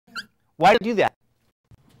Why did I do that?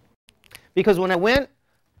 Because when I'm going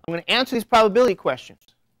to answer these probability questions.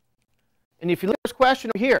 And if you look at this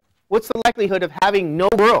question over here, what's the likelihood of having no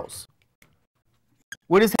girls?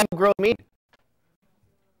 What does have no girls mean?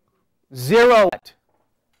 0 what?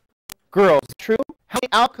 Girls. True? How many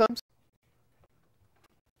outcomes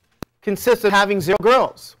consist of having 0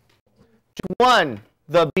 girls? Just 1,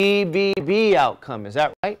 the BBB outcome. Is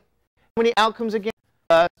that right? How many outcomes again?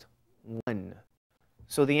 Just 1.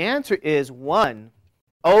 So the answer is 1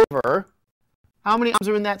 over, how many outcomes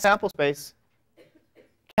are in that sample space?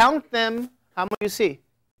 Count them. How many do you see?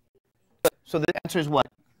 So the answer is what?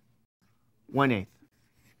 1/8.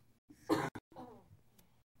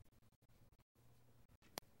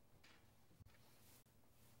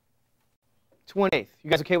 It's 1/8. You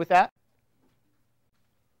guys okay with that?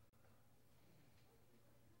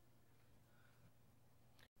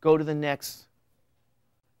 Go to the next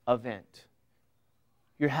event.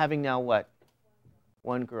 You're having now what?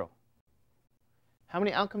 1 girl. How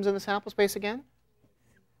many outcomes in the sample space again?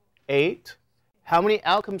 8. How many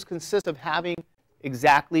outcomes consist of having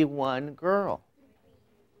exactly 1 girl?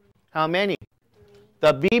 How many?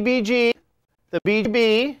 The BBG, the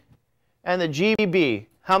BGB, and the GBB.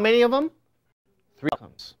 How many of them? 3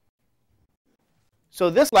 outcomes.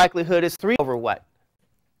 So this likelihood is 3 over what?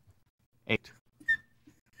 8.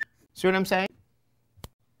 See what I'm saying?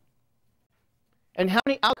 And how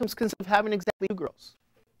many outcomes consist of having exactly 2 girls?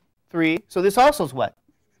 3. So this also is what?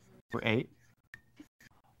 For 8.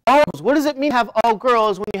 All girls. What does it mean to have all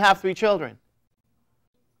girls when you have 3 children?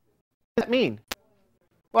 What does that mean?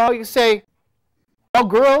 Well, you say, all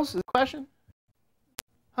girls is the question?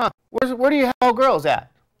 Huh. Where do you have all girls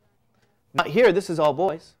at? Not here. This is all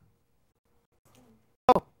boys.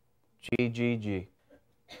 Oh. G.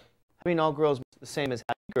 Having all girls is the same as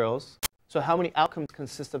having girls. So how many outcomes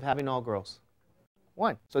consist of having all girls?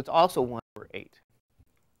 1. So it's also 1 over 8.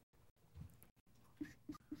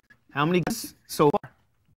 How many guesses so far?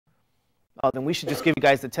 Oh, then we should just give you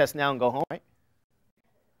guys the test now and go home, right?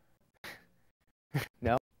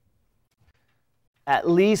 No? At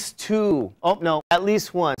least 2. Oh, no, at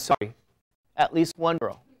least 1. Sorry. At least 1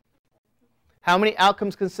 girl. How many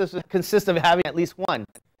outcomes consist of having at least 1?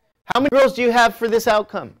 How many girls do you have for this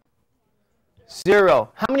outcome?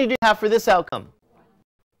 0. How many do you have for this outcome?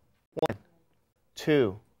 1,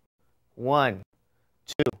 2, 1,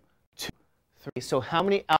 2, 2, 3. So how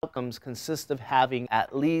many outcomes consist of having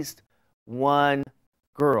at least 1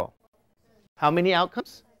 girl? How many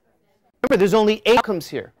outcomes? Remember, there's only 8 outcomes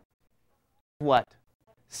here. What?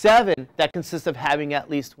 7 that consist of having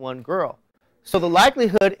at least 1 girl. So the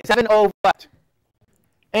likelihood is 7 over what?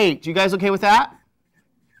 8. You guys okay with that?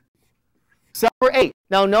 7 over 8.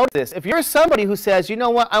 Now notice this. If you're somebody who says, you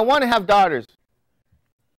know what, I want to have daughters.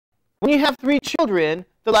 When you have 3 children,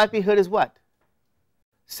 the likelihood is what?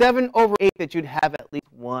 7 over 8 that you'd have at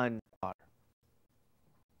least 1 daughter.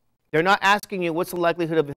 They're not asking you what's the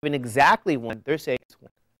likelihood of having exactly 1. They're saying it's 1.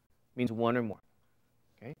 It means 1 or more.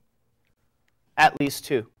 Okay? At least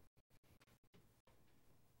 2.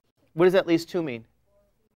 What does at least 2 mean?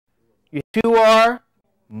 2 or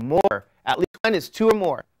more. At least 1 is 2 or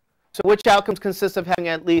more. So which outcomes consist of having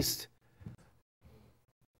at least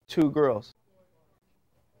 2 girls?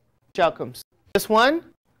 Which outcomes? This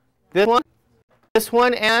one, this one, this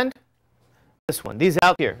one, and this one. These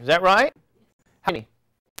out here. Is that right? How many?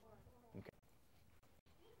 Okay.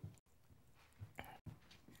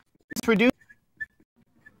 Let's reduce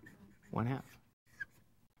 1/2.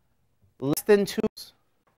 Less than 2.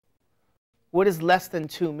 What does less than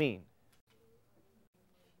 2 mean?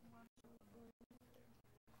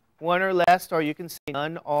 1 or less, or you can say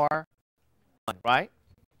none or 1, right?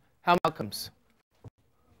 How many outcomes?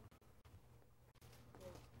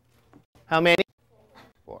 How many?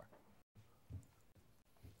 4.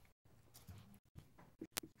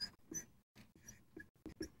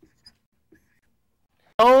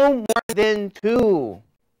 No more than 2.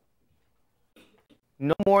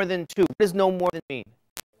 No more than 2. What does no more than mean?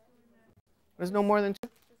 What does no more than 2?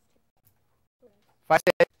 If I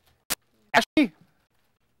say, Ashley,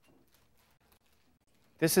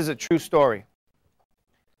 this is a true story.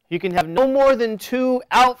 You can have no more than 2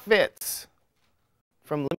 outfits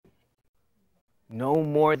from no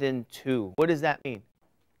more than 2. What does that mean?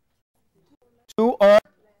 2 or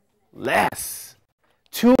less.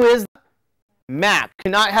 2 is max.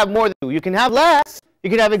 You cannot have more than 2. You can have less. You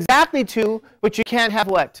can have exactly 2, but you can't have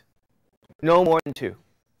what? No more than 2.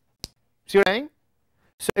 See what I'm saying?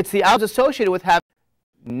 So it's the odds associated with having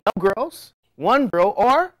no girls, 1 girl,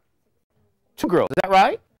 or 2 girls. Is that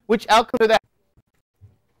right? Which outcomes are that?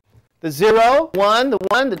 The 0, 1, the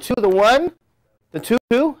 1, the 2, the 1, The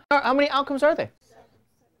two? How many outcomes are there?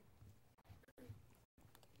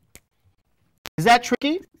 Is that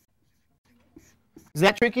tricky? Is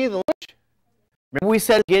that tricky, the language? Remember we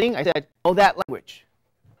said at the beginning, I said, know that language.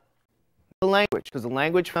 The language, because the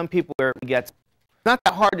language from people where it gets, it's not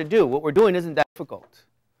that hard to do. What we're doing isn't that difficult.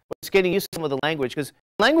 We're just getting used to some of the language, because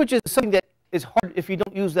language is something that is hard if you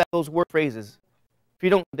don't use those word phrases. If you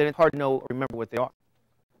don't, then it's hard to know or remember what they are.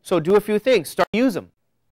 So do a few things. Start to use them.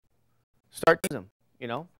 Start to use them, you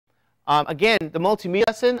know. Again, the multimedia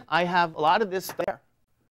lesson, I have a lot of this there,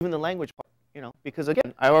 even the language part, you know, because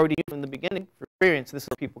again, I already used in the beginning for experience. This is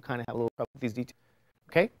where people kind of have a little trouble with these details.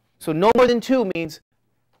 Okay? So no more than 2 means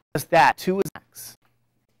just that. 2 is max.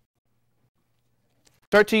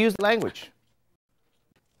 Start to use the language.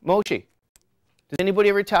 Mochi, does anybody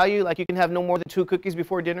ever tell you like you can have no more than 2 cookies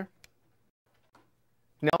before dinner?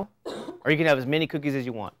 No? Or you can have as many cookies as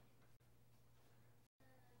you want.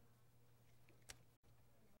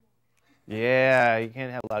 Yeah, you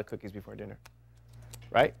can't have a lot of cookies before dinner.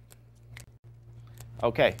 Right?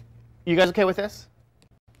 Okay. You guys okay with this?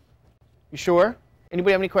 You sure?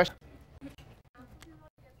 Anybody have any questions?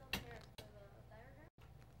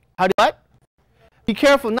 How do what? Be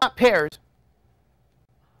careful, not pairs.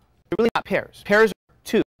 They're really not pairs. Pairs are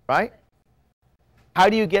 2, right? How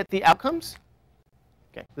do you get the outcomes?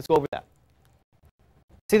 Okay, let's go over that.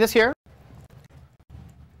 See this here?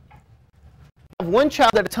 We have 1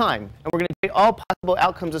 child at a time, and we're going to get all possible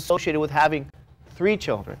outcomes associated with having 3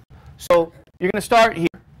 children. So you're going to start here.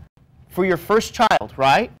 For your first child,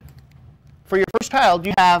 right? For your first child,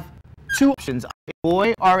 you have 2 options, a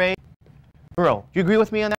boy or a girl. Do you agree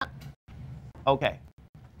with me on that? Okay.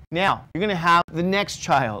 Now, you're going to have the next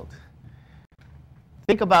child.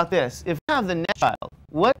 Think about this. If you have the next child,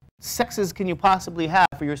 what sexes can you possibly have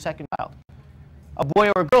for your second child? A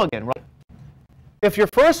boy or a girl again, right? If your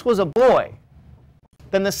first was a boy,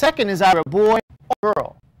 then the second is either a boy or a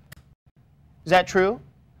girl. Is that true?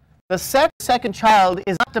 The sex of the second child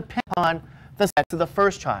is not dependent on the sex of the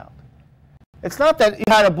first child. It's not that you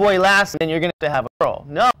had a boy last and then you're going to have a girl.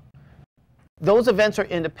 No. Those events are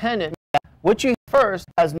independent. What you have first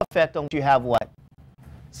has no effect on what you have what?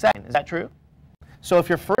 Second. Is that true? So if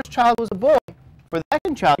your first child was a boy, for the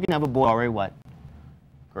second child, you can have a boy or a what?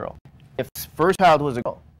 Girl. If the first child was a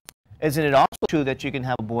girl, isn't it also true that you can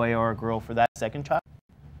have a boy or a girl for that second child?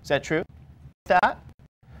 Is that true? That?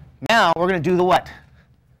 Now we're going to do the what?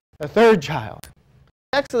 The third child.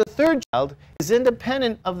 The sex of the third child is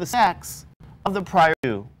independent of the sex of the prior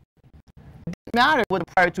 2. It doesn't matter what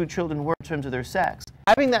the prior 2 children were in terms of their sex.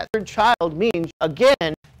 Having that third child means,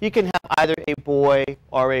 again, you can have either a boy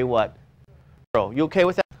or a what? Girl. You okay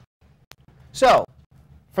with that? So,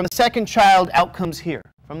 from the second child, outcomes here.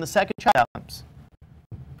 From the second child, outcomes.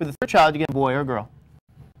 For the third child, you get a boy or girl.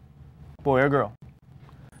 Boy or girl.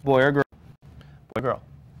 Boy or girl. Boy or girl.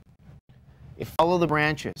 You follow the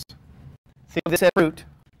branches. Think of this as fruit.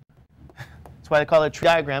 That's why they call it a tree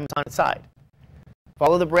diagram. It's on its side.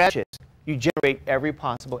 Follow the branches. You generate every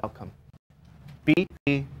possible outcome. B,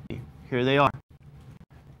 B, B. Here they are.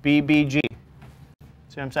 B, B, G.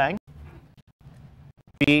 See what I'm saying?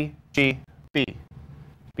 B, G, B.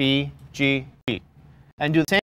 B, G, B. And do the same